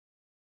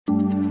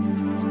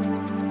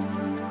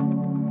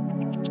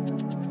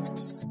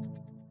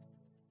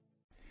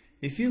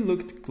If you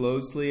looked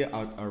closely at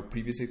our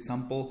previous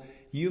example,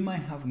 you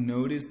might have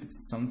noticed that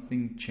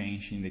something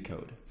changed in the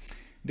code.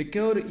 The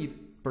code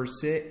per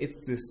se,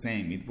 it's the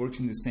same. It works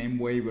in the same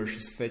way. We're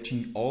just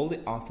fetching all the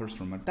authors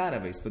from a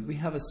database, but we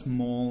have a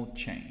small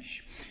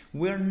change.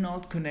 We're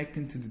not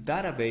connecting to the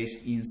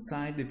database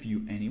inside the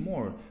view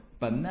anymore,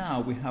 but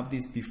now we have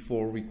this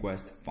before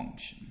request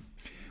function.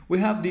 We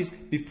have this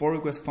before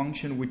request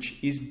function, which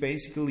is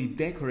basically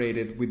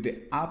decorated with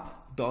the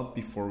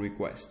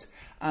app.beforeRequest.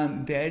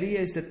 And the idea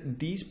is that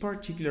this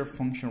particular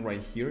function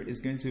right here is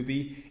going to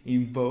be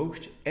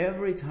invoked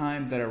every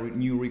time that a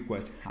new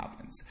request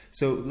happens.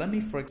 So let me,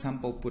 for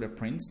example, put a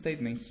print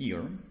statement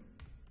here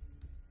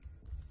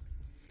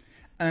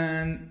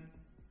and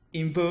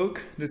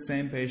invoke the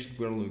same page that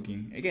we're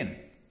looking again.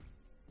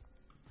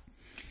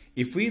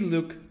 If we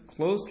look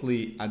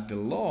closely at the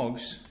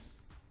logs,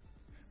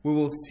 we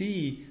will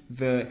see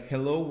the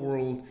hello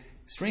world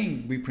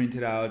string we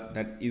printed out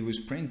that it was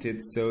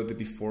printed, so the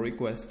before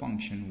request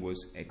function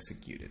was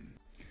executed.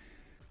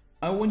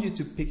 I want you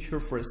to picture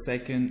for a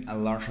second a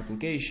large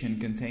application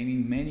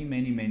containing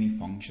many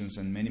functions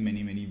and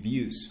many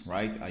views,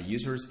 right? A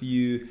user's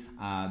view,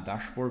 a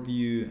dashboard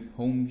view,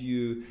 home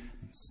view,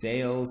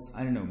 sales,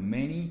 I don't know,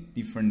 many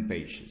different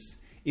pages.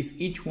 If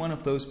each one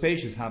of those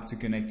pages have to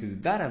connect to the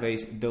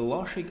database, the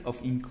logic of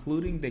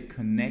including the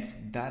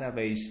connection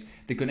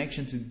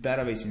to the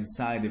database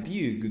inside the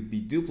view could be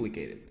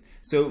duplicated.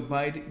 So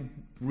by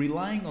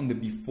relying on the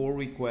before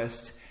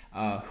request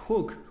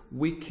hook,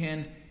 we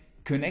can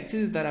connect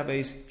to the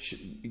database,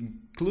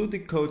 include the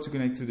code to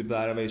connect to the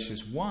database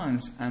just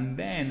once, and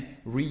then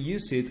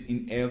reuse it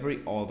in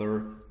every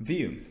other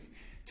view.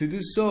 To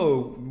do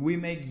so, we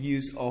make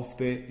use of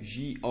the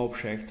G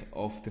object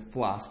of the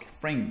Flask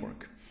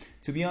framework.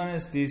 To be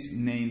honest, this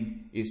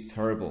name is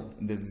terrible.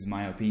 This is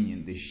my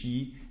opinion. The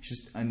G is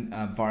just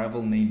a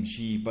variable named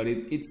G, but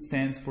it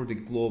stands for the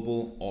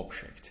global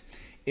object.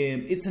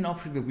 It's an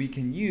object that we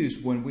can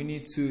use when we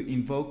need to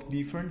invoke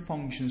different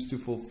functions to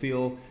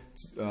fulfill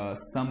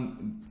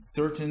some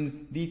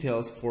certain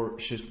details for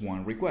just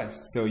one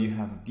request. So you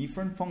have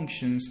different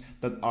functions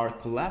that are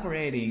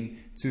collaborating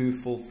to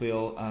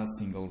fulfill a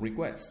single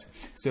request.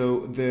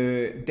 So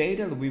the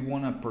data that we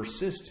want to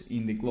persist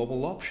in the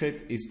global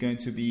object is going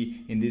to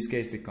be, in this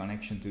case, the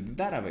connection to the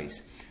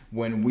database.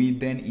 When we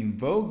then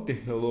invoke the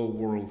hello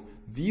world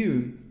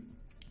view,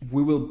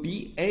 we will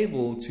be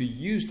able to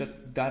use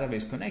that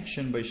database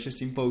connection by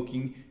just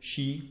invoking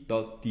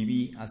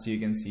she.db, as you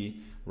can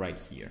see right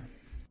here.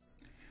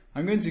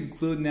 I'm going to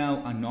include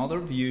now another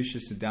view,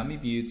 just a dummy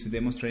view, to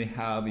demonstrate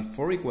how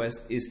before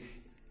request is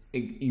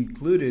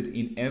included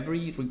in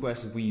every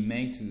request that we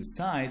make to the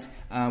site.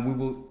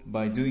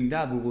 By doing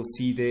that, we will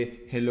see the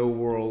hello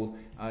world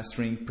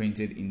string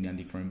printed in a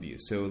different view.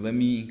 So let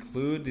me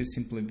include this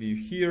simple view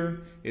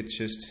here. It's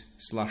just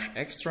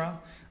 /extra.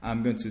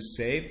 I'm going to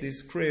save this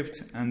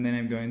script, and then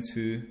I'm going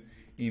to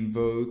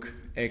invoke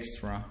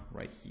extra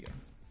right here.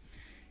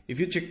 If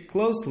you check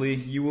closely,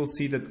 you will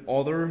see that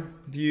other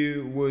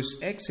view was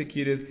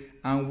executed,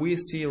 and we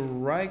see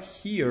right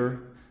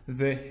here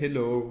the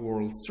hello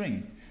world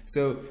string.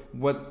 So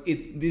what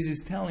this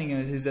is telling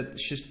us is that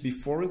just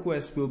before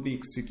request will be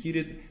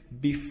executed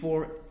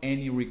before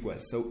any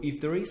request. So if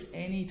there is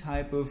any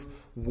type of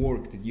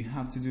work that you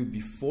have to do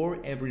before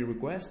every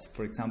request,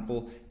 for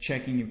example,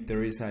 checking if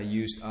there is a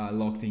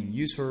logged in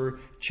user,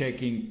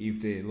 checking if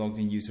the logged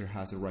in user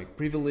has the right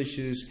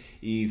privileges,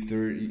 if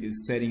they're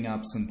setting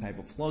up some type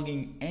of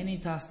logging, any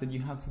task that you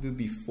have to do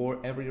before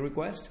every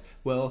request,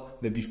 well,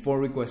 the before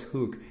request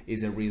hook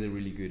is a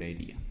really good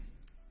idea.